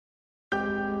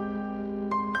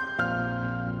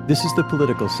This is The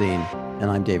Political Scene, and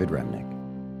I'm David Remnick.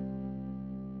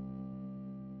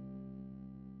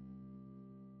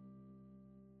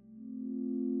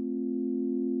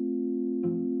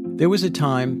 There was a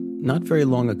time, not very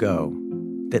long ago,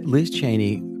 that Liz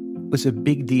Cheney was a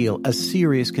big deal, a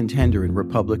serious contender in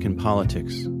Republican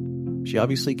politics. She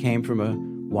obviously came from a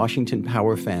Washington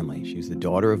power family. She's the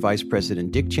daughter of Vice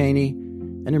President Dick Cheney,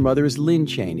 and her mother is Lynn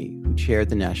Cheney, who chaired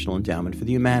the National Endowment for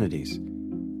the Humanities.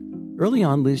 Early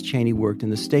on, Liz Cheney worked in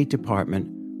the State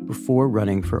Department before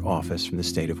running for office from the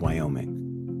state of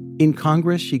Wyoming. In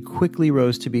Congress, she quickly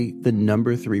rose to be the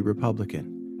number 3 Republican.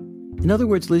 In other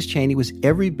words, Liz Cheney was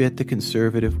every bit the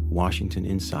conservative Washington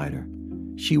insider.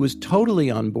 She was totally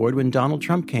on board when Donald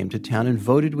Trump came to town and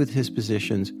voted with his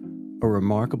positions a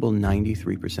remarkable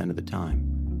 93% of the time.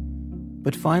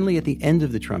 But finally, at the end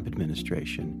of the Trump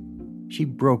administration, she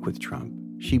broke with Trump.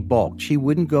 She balked. She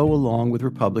wouldn't go along with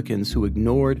Republicans who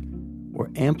ignored or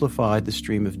amplified the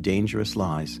stream of dangerous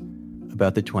lies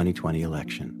about the 2020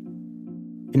 election.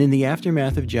 And in the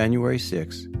aftermath of January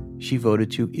 6th, she voted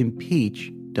to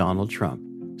impeach Donald Trump,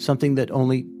 something that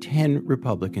only 10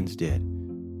 Republicans did.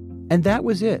 And that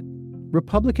was it.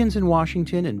 Republicans in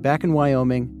Washington and back in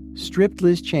Wyoming stripped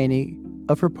Liz Cheney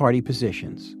of her party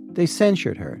positions. They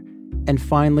censured her. And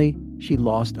finally, she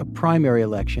lost a primary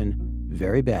election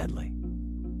very badly.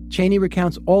 Cheney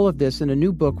recounts all of this in a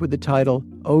new book with the title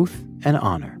Oath and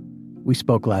Honor. We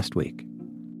spoke last week.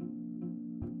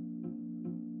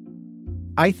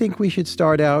 I think we should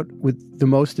start out with the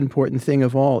most important thing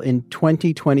of all. In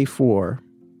 2024,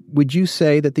 would you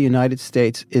say that the United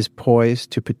States is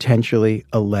poised to potentially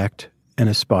elect an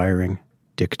aspiring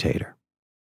dictator?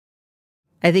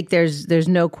 I think there's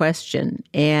no question.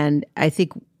 And I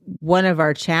think one of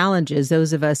our challenges,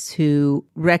 those of us who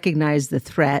recognize the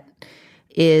threat,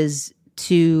 is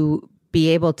to be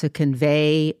able to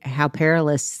convey how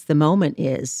perilous the moment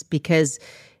is, because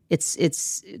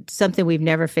it's something we've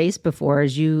never faced before,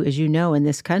 as you know, in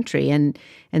this country, and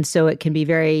so it can be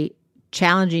very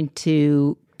challenging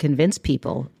to convince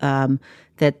people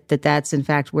that's in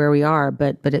fact where we are,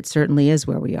 but it certainly is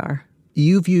where we are.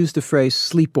 You've used the phrase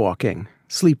sleepwalking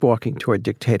toward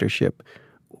dictatorship.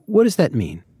 What does that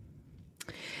mean?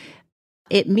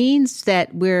 It means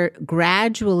that we're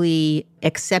gradually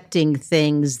accepting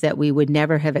things that we would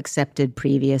never have accepted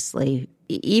previously.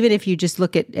 Even if you just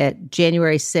look at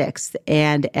January 6th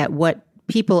and at what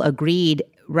people agreed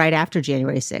right after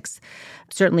January 6th,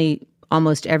 certainly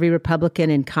almost every Republican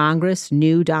in Congress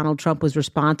knew Donald Trump was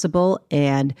responsible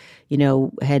and,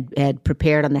 had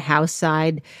prepared on the House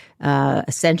side a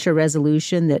censure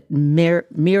resolution that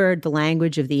mirrored the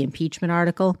language of the impeachment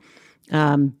article.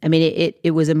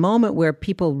 It was a moment where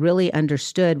people really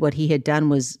understood what he had done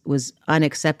was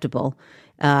unacceptable,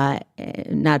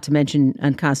 not to mention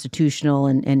unconstitutional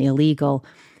and illegal.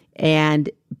 And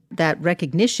that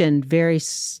recognition very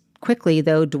quickly,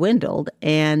 though, dwindled.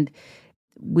 And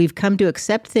we've come to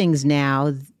accept things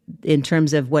now in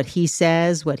terms of what he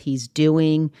says, what he's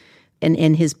doing.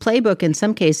 And his playbook in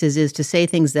some cases is to say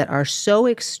things that are so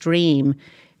extreme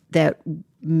that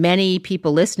many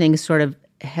people listening sort of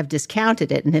have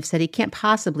discounted it and have said he can't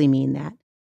possibly mean that.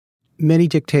 Many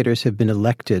dictators have been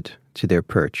elected to their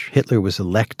perch. Hitler was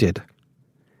elected.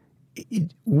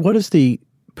 What is the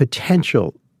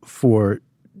potential for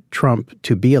Trump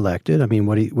to be elected? I mean,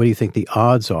 what do you think the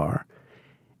odds are?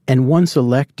 And once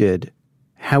elected,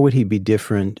 how would he be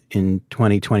different in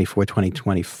 2024,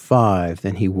 2025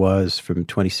 than he was from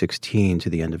 2016 to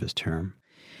the end of his term?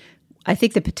 I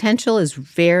think the potential is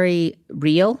very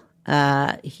real.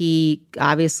 He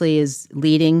obviously is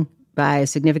leading by a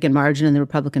significant margin in the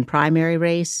Republican primary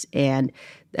race. And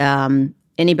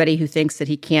anybody who thinks that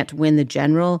he can't win the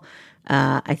general,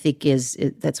 I think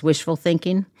that's wishful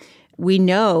thinking. We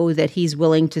know that he's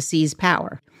willing to seize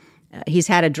power. He's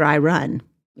had a dry run.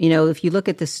 If you look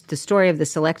at the story of the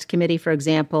Select Committee, for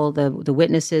example, the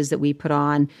witnesses that we put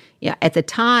on, at the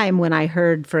time when I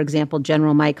heard, for example,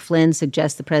 General Mike Flynn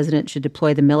suggest the president should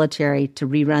deploy the military to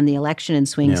rerun the election in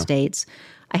swing states,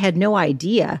 I had no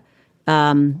idea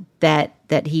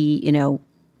that he,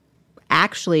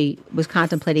 actually was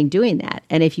contemplating doing that.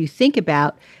 And if you think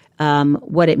about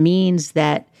what it means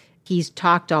that he's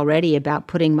talked already about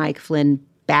putting Mike Flynn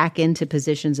back into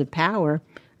positions of power,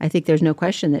 I think there's no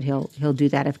question that he'll do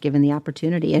that if given the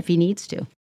opportunity, if he needs to.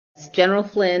 General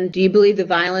Flynn, do you believe the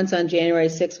violence on January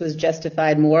 6th was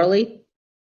justified morally?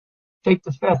 Take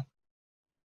the fifth.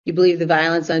 You believe the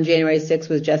violence on January 6th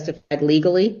was justified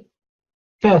legally?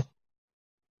 Fifth.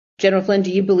 General Flynn,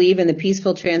 do you believe in the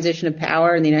peaceful transition of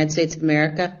power in the United States of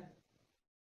America?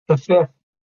 The fifth.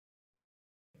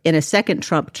 In a second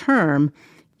Trump term,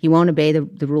 He won't obey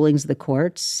the rulings of the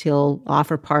courts. He'll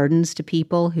offer pardons to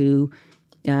people who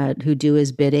do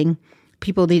his bidding.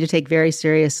 People need to take very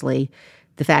seriously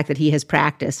the fact that he has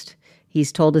practiced.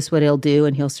 He's told us what he'll do,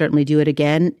 and he'll certainly do it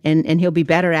again, and he'll be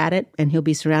better at it, and he'll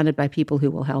be surrounded by people who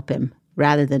will help him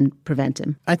rather than prevent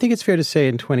him. I think it's fair to say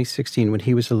in 2016, when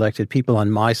he was elected, people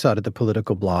on my side of the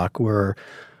political bloc were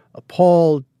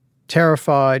appalled,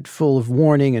 terrified, full of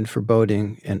warning and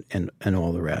foreboding, and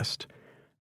all the rest.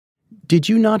 Did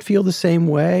you not feel the same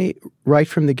way right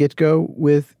from the get-go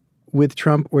with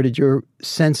Trump, or did your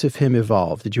sense of him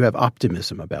evolve? Did you have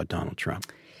optimism about Donald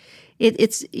Trump?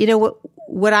 It's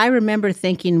what I remember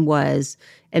thinking was,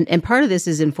 and part of this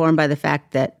is informed by the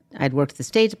fact that I'd worked at the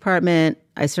State Department.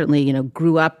 I certainly,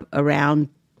 grew up around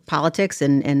politics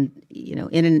and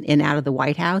in and out of the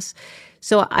White House.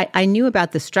 So I knew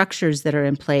about the structures that are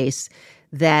in place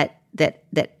that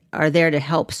are there to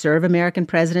help serve American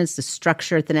presidents, the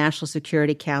structure at the National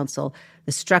Security Council,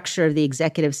 the structure of the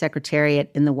Executive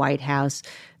Secretariat in the White House.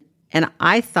 And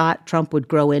I thought Trump would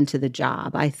grow into the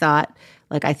job. I thought,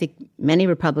 like I think many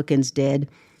Republicans did,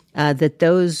 that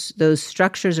those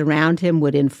structures around him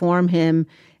would inform him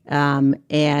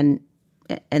and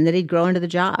that he'd grow into the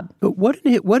job. But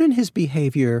what in his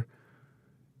behavior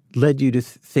led you to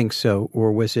think so,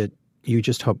 or was it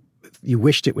you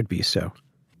wished it would be so?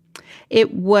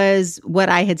 It was what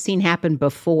I had seen happen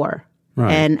before.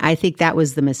 Right. And I think that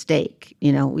was the mistake.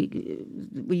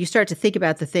 When you start to think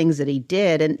about the things that he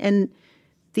did, and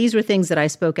these were things that I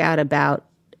spoke out about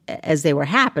as they were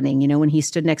happening, when he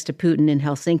stood next to Putin in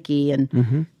Helsinki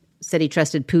and said he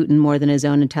trusted Putin more than his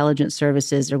own intelligence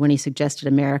services, or when he suggested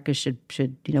America should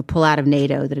pull out of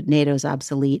NATO, that NATO's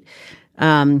obsolete.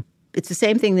 It's the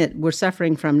same thing that we're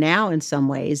suffering from now in some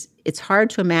ways. It's hard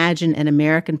to imagine an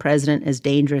American president as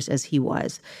dangerous as he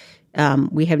was.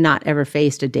 We have not ever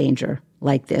faced a danger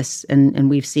like this, and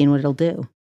we've seen what it'll do.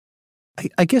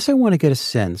 I guess I want to get a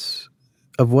sense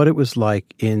of what it was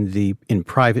like in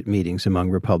private meetings among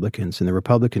Republicans in the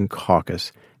Republican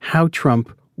caucus, how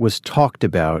Trump was talked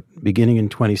about beginning in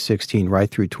 2016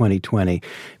 right through 2020,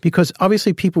 because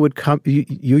obviously people would come.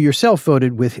 You yourself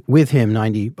voted with him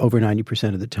over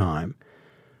 90% of the time,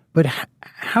 but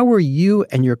how were you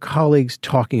and your colleagues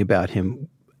talking about him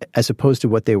as opposed to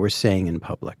what they were saying in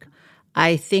public?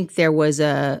 I think there was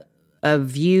a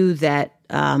view that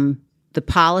the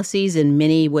policies in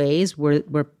many ways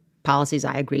were policies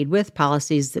I agreed with,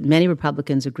 policies that many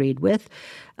Republicans agreed with.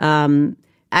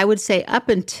 I would say up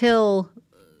until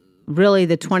really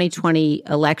the 2020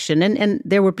 election, and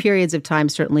there were periods of time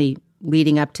certainly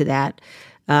leading up to that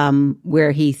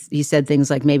where he said things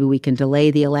like maybe we can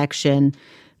delay the election.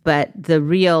 But the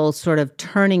real sort of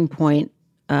turning point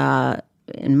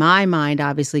in my mind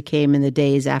obviously came in the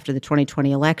days after the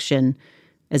 2020 election,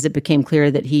 as it became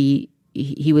clear that he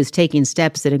was taking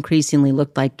steps that increasingly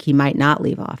looked like he might not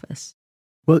leave office.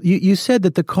 Well, you said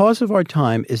that the cause of our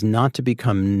time is not to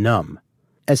become numb.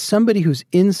 As somebody who's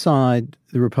inside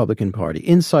the Republican Party,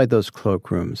 inside those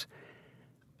cloakrooms,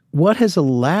 what has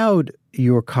allowed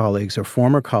your colleagues or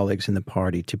former colleagues in the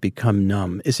party to become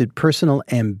numb? Is it personal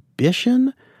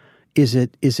ambition? Is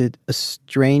it a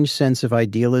strange sense of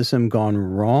idealism gone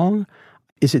wrong?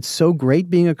 Is it so great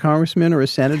being a congressman or a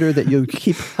senator that you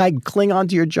cling on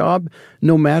to your job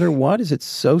no matter what? Is it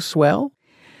so swell?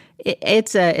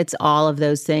 It's all of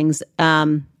those things.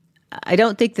 I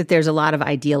don't think that there's a lot of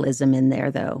idealism in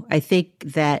there, though. I think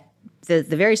that the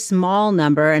very small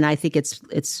number, and I think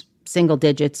it's single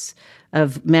digits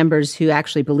of members who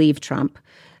actually believe Trump.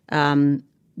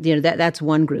 That's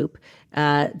one group.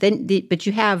 But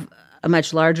you have a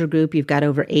much larger group. You've got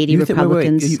over 80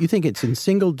 Republicans. Wait. You think it's in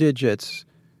single digits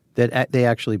that they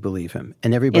actually believe him,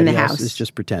 and everybody else is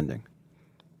just pretending?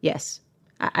 Yes.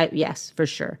 Yes, for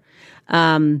sure.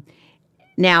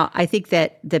 Now, I think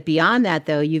that beyond that,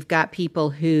 though, you've got people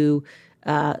who,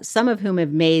 some of whom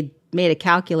have made a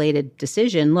calculated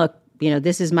decision. Look,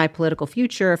 this is my political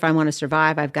future. If I want to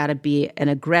survive, I've got to be an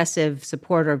aggressive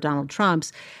supporter of Donald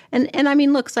Trump's. And I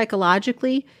mean, look,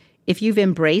 psychologically, if you've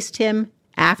embraced him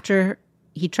after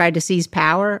he tried to seize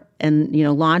power and,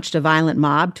 launched a violent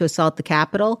mob to assault the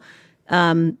Capitol,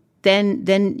 then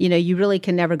you really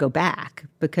can never go back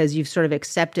because you've sort of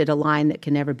accepted a line that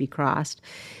can never be crossed.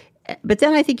 But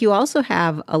then I think you also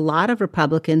have a lot of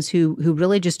Republicans who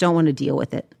really just don't want to deal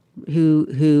with it,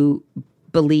 who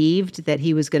believed that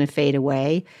he was going to fade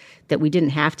away, that we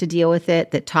didn't have to deal with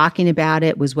it, that talking about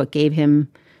it was what gave him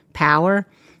power,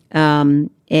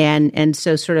 and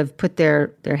so sort of put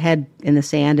their head in the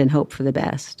sand and hope for the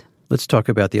best. Let's talk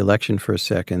about the election for a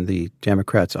second. The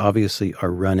Democrats obviously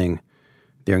are running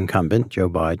their incumbent, Joe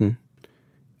Biden.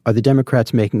 Are the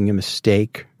Democrats making a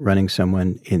mistake running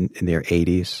someone in their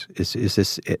 80s?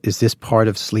 Is this part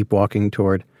of sleepwalking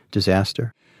toward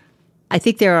disaster? I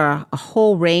think there are a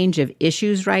whole range of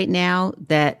issues right now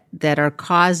that are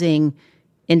causing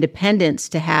independents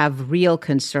to have real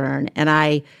concern. And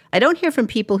I don't hear from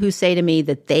people who say to me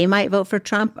that they might vote for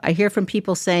Trump. I hear from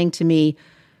people saying to me,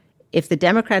 if the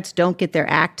Democrats don't get their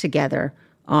act together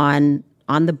on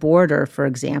the border, for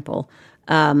example,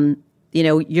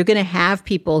 you're going to have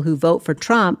people who vote for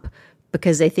Trump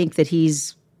because they think that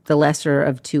he's the lesser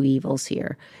of two evils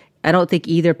here. I don't think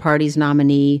either party's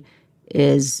nominee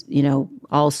is,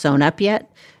 all sewn up yet.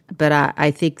 But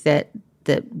I think that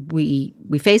we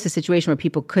face a situation where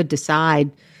people could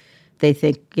decide, they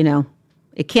think,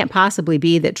 it can't possibly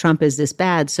be that Trump is this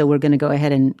bad, so we're going to go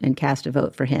ahead and cast a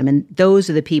vote for him. And those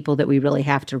are the people that we really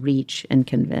have to reach and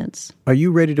convince. Are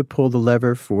you ready to pull the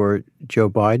lever for Joe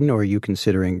Biden, or are you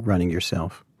considering running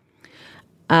yourself?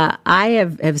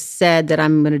 I have said that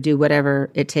I'm going to do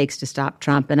whatever it takes to stop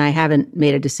Trump, and I haven't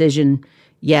made a decision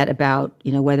yet about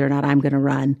whether or not I'm going to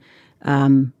run.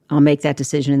 I'll make that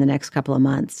decision in the next couple of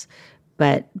months.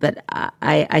 But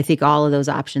I think all of those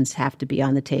options have to be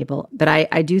on the table. But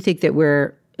I do think that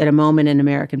we're at a moment in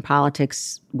American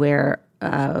politics where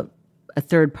a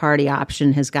third-party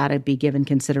option has got to be given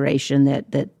consideration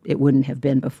that it wouldn't have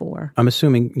been before. I'm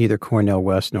assuming neither Cornel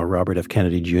West nor Robert F.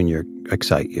 Kennedy Jr.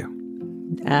 excite you.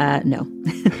 No.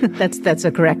 That's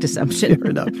a correct assumption.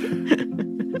 Fair enough.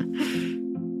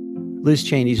 Liz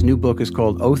Cheney's new book is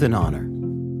called Oath and Honor.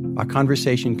 Our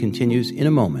conversation continues in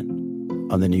a moment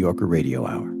on the New Yorker Radio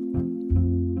Hour.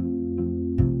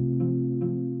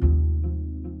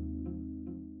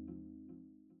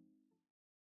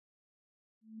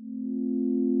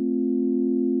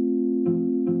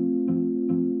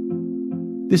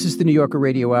 This is the New Yorker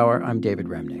Radio Hour. I'm David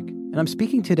Remnick, and I'm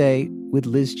speaking today with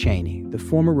Liz Cheney, the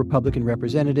former Republican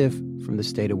representative from the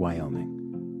state of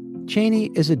Wyoming.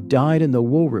 Cheney is a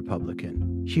dyed-in-the-wool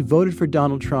Republican. She voted for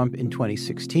Donald Trump in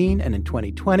 2016 and in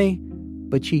 2020,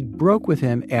 but she broke with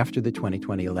him after the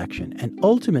 2020 election. And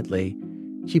ultimately,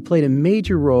 she played a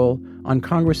major role on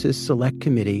Congress's Select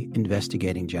Committee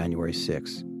investigating January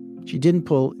 6th. She didn't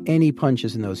pull any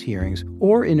punches in those hearings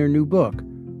or in her new book,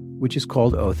 which is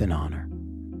called Oath and Honor.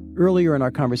 Earlier in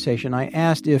our conversation, I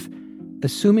asked if,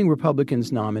 assuming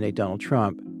Republicans nominate Donald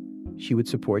Trump, she would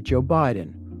support Joe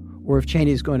Biden, or if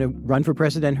Cheney is going to run for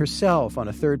president herself on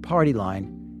a third-party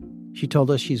line. She told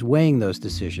us she's weighing those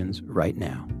decisions right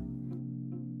now.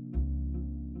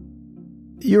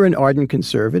 You're an ardent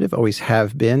conservative, always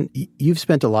have been. You've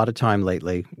spent a lot of time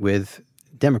lately with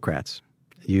Democrats.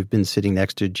 You've been sitting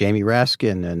next to Jamie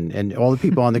Raskin and all the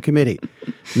people on the committee,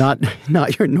 not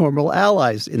your normal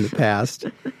allies in the past.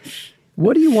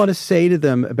 What do you want to say to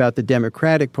them about the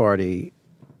Democratic Party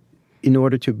in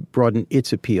order to broaden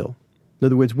its appeal? In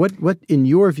other words, what in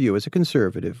your view as a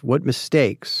conservative, what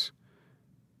mistakes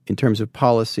in terms of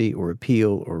policy or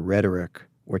appeal or rhetoric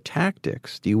or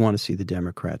tactics do you want to see the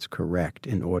Democrats correct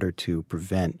in order to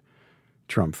prevent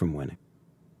Trump from winning?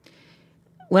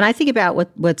 When I think about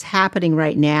what's happening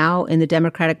right now in the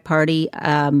Democratic Party,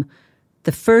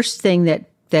 the first thing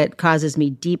that causes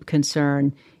me deep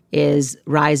concern is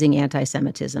rising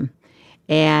anti-Semitism.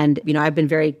 And, I've been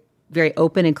very, very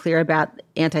open and clear about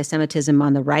anti-Semitism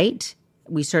on the right.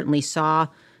 We certainly saw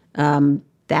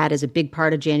that as a big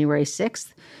part of January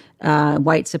 6th,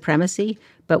 white supremacy.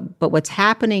 But what's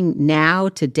happening now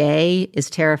today is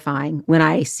terrifying. When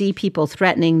I see people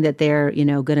threatening that they're,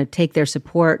 going to take their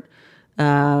support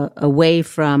away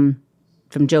from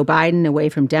Joe Biden, away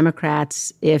from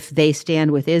Democrats, if they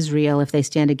stand with Israel, if they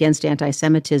stand against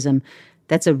anti-Semitism,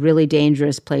 that's a really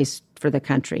dangerous place for the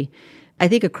country. I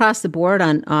think across the board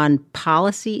on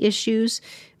policy issues,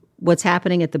 what's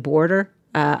happening at the border,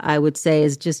 I would say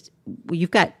is just,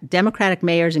 you've got Democratic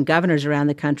mayors and governors around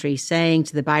the country saying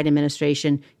to the Biden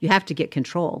administration, you have to get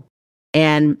control.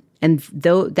 And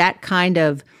though that kind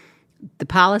of, the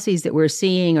policies that we're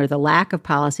seeing or the lack of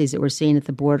policies that we're seeing at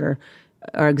the border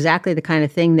are exactly the kind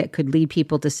of thing that could lead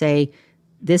people to say,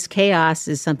 this chaos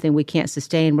is something we can't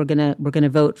sustain. We're gonna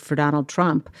vote for Donald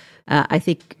Trump. I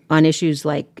think on issues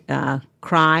like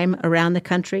crime around the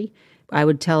country, I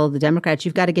would tell the Democrats,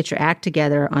 you've got to get your act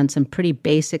together on some pretty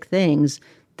basic things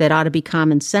that ought to be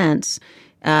common sense.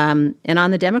 And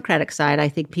on the Democratic side, I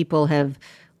think people have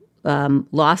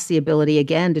lost the ability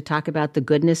again to talk about the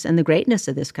goodness and the greatness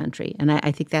of this country. And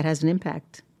I think that has an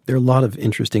impact. There are a lot of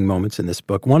interesting moments in this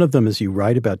book. One of them is you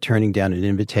write about turning down an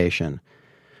invitation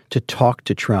to talk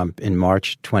to Trump in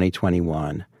March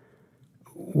 2021.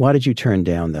 Why did you turn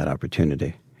down that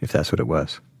opportunity, if that's what it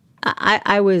was?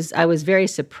 I was very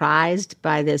surprised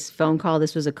by this phone call.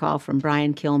 This was a call from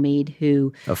Brian Kilmeade,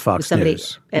 who of Fox was somebody.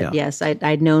 News. Yeah. Yes,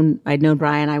 I'd known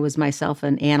Brian. I was myself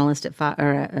an analyst at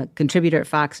or a contributor at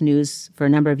Fox News for a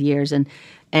number of years,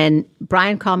 and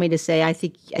Brian called me to say, I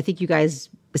think you guys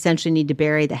essentially need to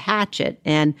bury the hatchet.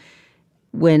 And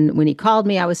when he called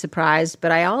me, I was surprised,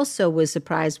 but I also was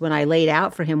surprised when I laid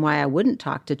out for him why I wouldn't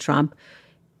talk to Trump.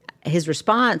 His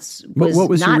response was what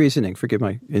was your reasoning? Forgive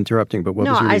my interrupting, but what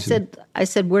was your reasoning? I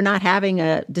said, we're not having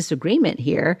a disagreement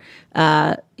here.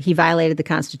 He violated the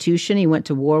Constitution. He went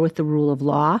to war with the rule of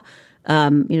law.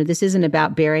 This isn't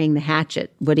about burying the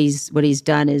hatchet. What he's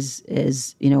done is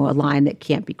a line that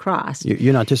can't be crossed.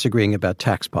 You're not disagreeing about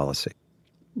tax policy.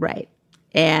 Right.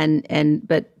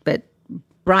 But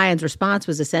Brian's response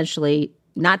was essentially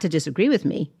not to disagree with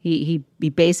me. He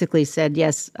basically said,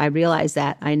 yes, I realize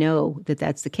that. I know that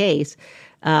that's the case.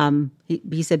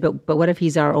 He said, but what if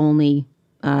he's our only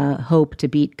hope to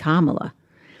beat Kamala?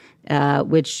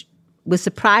 Which was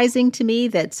surprising to me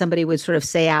that somebody would sort of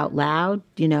say out loud,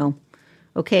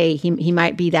 okay, he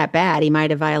might be that bad. He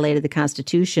might have violated the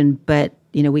Constitution, but,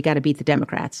 we got to beat the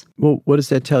Democrats. Well, what does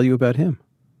that tell you about him?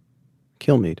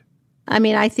 Kilmeade. I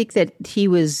mean, I think that he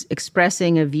was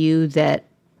expressing a view that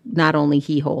not only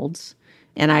he holds.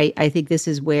 And I think this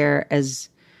is where, as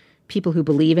people who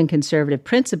believe in conservative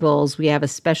principles, we have a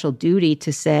special duty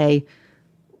to say,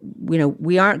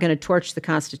 we aren't going to torch the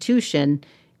Constitution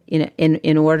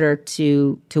in order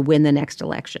to win the next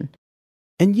election.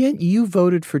 And yet you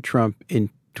voted for Trump in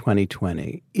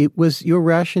 2020. It was your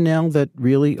rationale that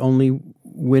really only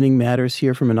winning matters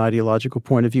here from an ideological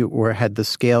point of view, or had the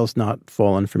scales not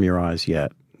fallen from your eyes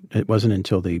yet? It wasn't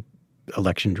until the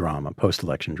election drama,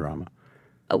 post-election drama.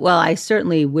 Well, I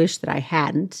certainly wish that I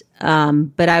hadn't,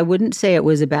 but I wouldn't say it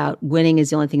was about winning is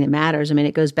the only thing that matters. I mean,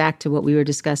 it goes back to what we were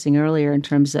discussing earlier in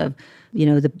terms of,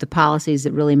 the policies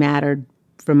that really mattered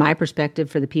from my perspective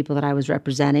for the people that I was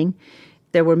representing.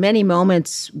 There were many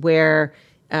moments where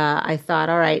I thought,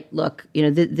 all right, look,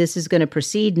 this is going to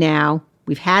proceed now.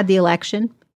 We've had the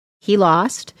election. He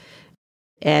lost.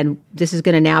 And this is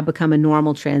going to now become a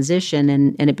normal transition.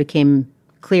 And it became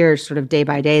clear sort of day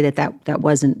by day that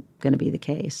wasn't going to be the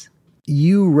case.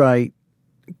 You write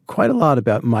quite a lot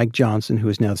about Mike Johnson, who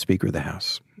is now the Speaker of the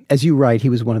House. As you write, he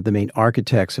was one of the main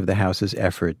architects of the House's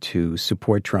effort to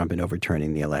support Trump in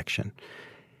overturning the election.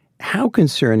 How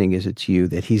concerning is it to you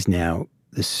that he's now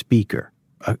the Speaker,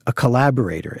 a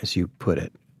collaborator, as you put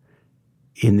it,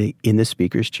 in the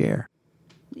Speaker's chair?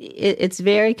 It's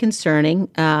very concerning.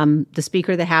 The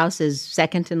Speaker of the House is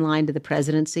second in line to the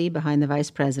presidency, behind the Vice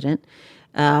President.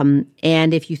 And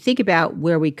if you think about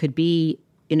where we could be,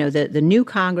 the new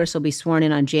Congress will be sworn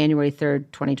in on January 3rd,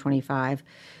 2025.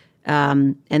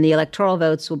 And the electoral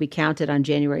votes will be counted on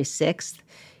January 6th.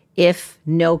 If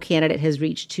no candidate has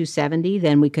reached 270,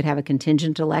 then we could have a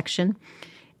contingent election.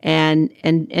 And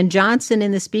Johnson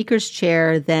in the Speaker's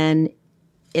chair then,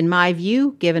 in my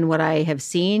view, given what I have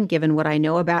seen, given what I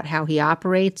know about how he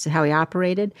operated,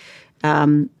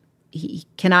 he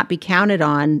cannot be counted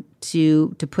on to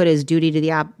put his duty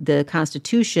to the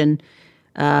Constitution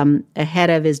ahead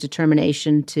of his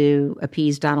determination to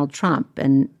appease Donald Trump.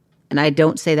 And I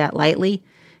don't say that lightly.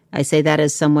 I say that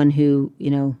as someone who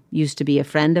used to be a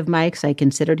friend of Mike's. I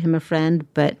considered him a friend,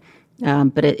 but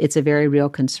it's a very real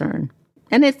concern.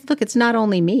 And it's not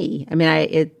only me. I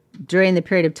mean, during the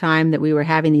period of time that we were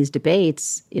having these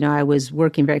debates, I was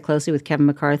working very closely with Kevin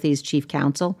McCarthy's chief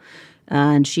counsel,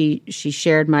 and she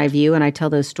shared my view, and I tell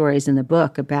those stories in the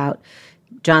book about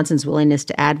Johnson's willingness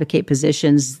to advocate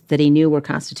positions that he knew were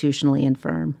constitutionally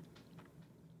infirm.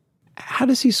 How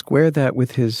does he square that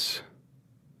with his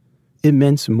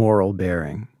immense moral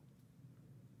bearing?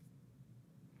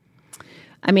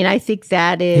 I mean, I think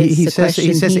that is he says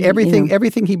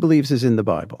everything he believes is in the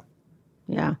Bible.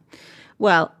 Yeah.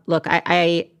 Well, look,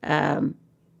 I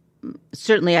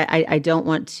certainly I don't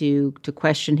want to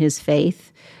question his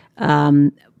faith,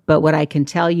 but what I can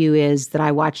tell you is that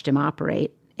I watched him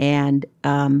operate, and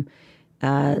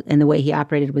the way he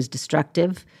operated was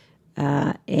destructive,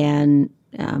 and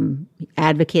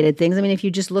advocated things. I mean, if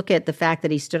you just look at the fact that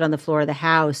he stood on the floor of the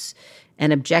House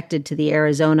and objected to the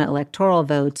Arizona electoral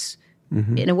votes,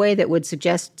 in a way that would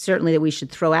suggest certainly that we should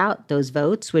throw out those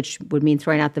votes, which would mean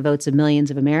throwing out the votes of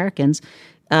millions of Americans.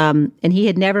 And he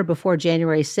had never before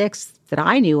January 6th that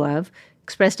I knew of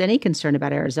expressed any concern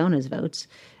about Arizona's votes.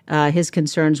 His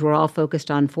concerns were all focused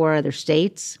on 4 other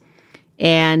states.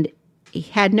 And he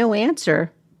had no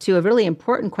answer to a really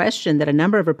important question that a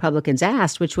number of Republicans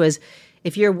asked, which was,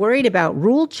 if you're worried about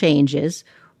rule changes,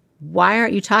 why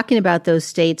aren't you talking about those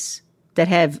states that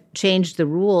have changed the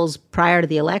rules prior to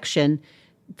the election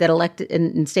that elected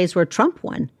in states where Trump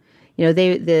won.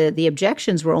 The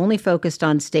objections were only focused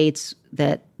on states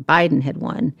that Biden had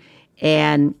won,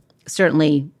 and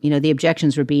certainly, the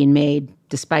objections were being made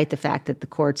despite the fact that the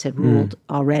courts had ruled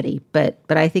already. But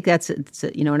I think it's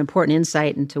an important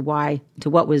insight into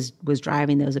what was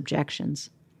driving those objections.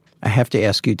 I have to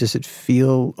ask you, does it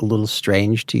feel a little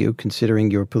strange to you,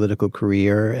 considering your political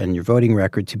career and your voting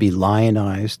record, to be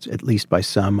lionized, at least by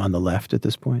some on the left at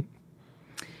this point?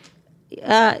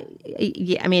 Yeah,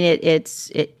 I mean, yes,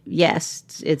 it's yes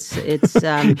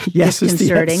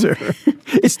disconcerting. Is the answer.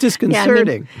 It's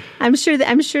disconcerting. Yeah,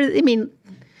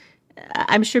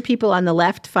 I'm sure people on the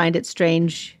left find it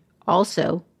strange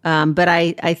also. But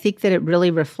I think that it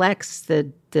really reflects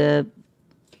the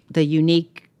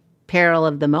unique peril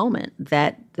of the moment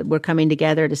that we're coming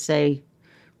together to say,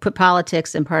 put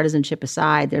politics and partisanship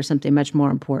aside. There's something much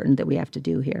more important that we have to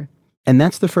do here. And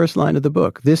that's the first line of the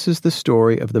book. This is the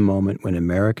story of the moment when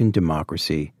American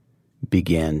democracy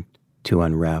began to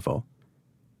unravel.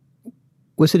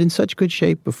 Was it in such good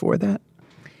shape before that?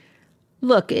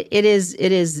 Look, it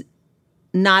is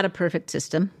not a perfect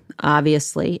system,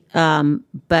 obviously,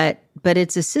 but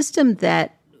it's a system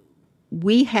that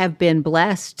we have been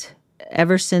blessed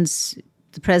ever since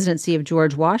the presidency of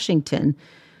George Washington,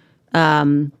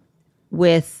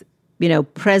 with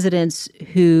presidents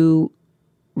who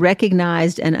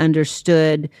recognized and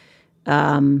understood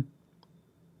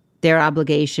their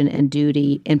obligation and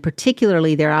duty, and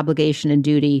particularly their obligation and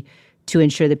duty to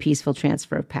ensure the peaceful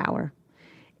transfer of power.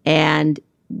 And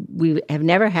we have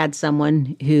never had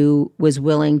someone who was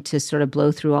willing to sort of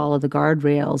blow through all of the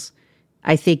guardrails.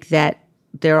 I think that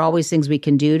there are always things we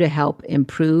can do to help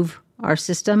improve our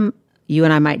system. You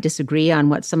and I might disagree on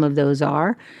what some of those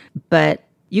are, but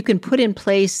you can put in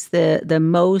place the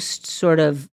most sort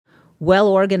of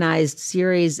well-organized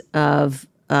series of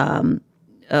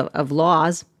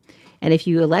laws, and if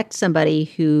you elect somebody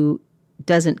who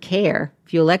doesn't care,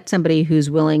 if you elect somebody who's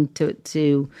willing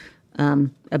to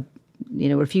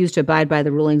refuse to abide by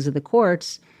the rulings of the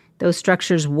courts, those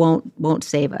structures won't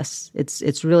save us.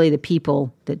 It's really the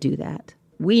people that do that.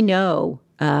 We know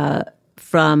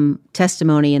from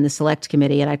testimony in the Select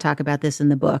Committee, and I talk about this in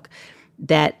the book,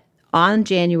 that on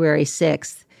January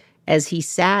 6th, as he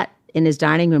sat in his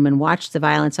dining room and watched the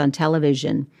violence on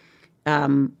television,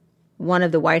 one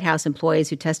of the White House employees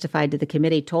who testified to the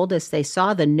committee told us they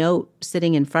saw the note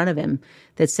sitting in front of him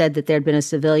that said that there'd been a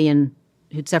civilian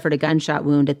who'd suffered a gunshot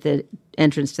wound at the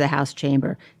entrance to the House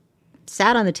chamber.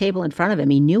 Sat on the table in front of him.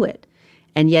 He knew it.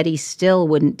 And yet he still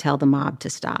wouldn't tell the mob to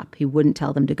stop. He wouldn't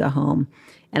tell them to go home.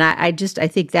 And I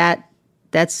think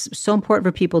that's so important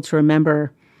for people to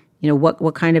remember,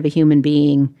 what kind of a human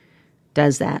being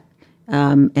does that.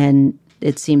 And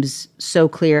it seems so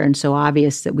clear and so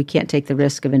obvious that we can't take the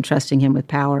risk of entrusting him with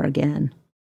power again.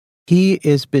 He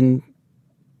has been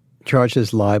charged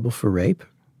as liable for rape.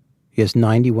 He has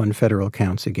 91 federal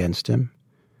counts against him.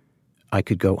 I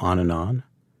could go on and on.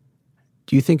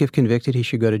 Do you think if convicted, he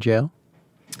should go to jail?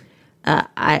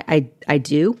 I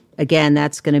do. Again,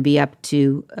 that's going to be up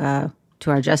to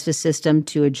our justice system,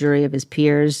 to a jury of his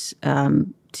peers,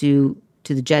 to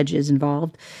the judges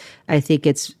involved. I think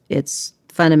it's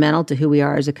fundamental to who we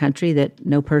are as a country that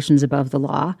no person's above the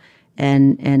law,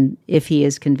 and if he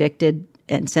is convicted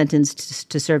and sentenced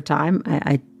to serve time,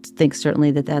 I think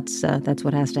certainly that's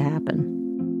what has to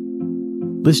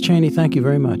happen. Liz Cheney, thank you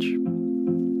very much.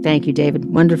 Thank you, David.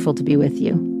 Wonderful to be with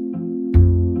you.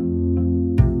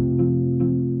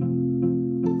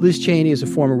 Liz Cheney is a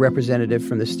former representative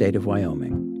from the state of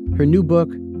Wyoming. Her new book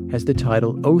has the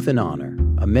title Oath and Honor,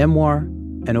 a memoir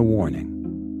and a warning.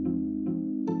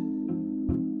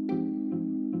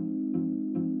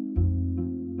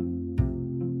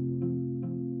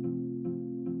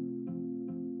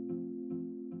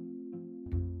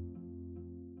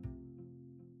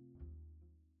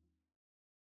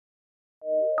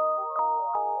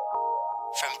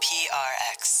 From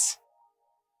PRX.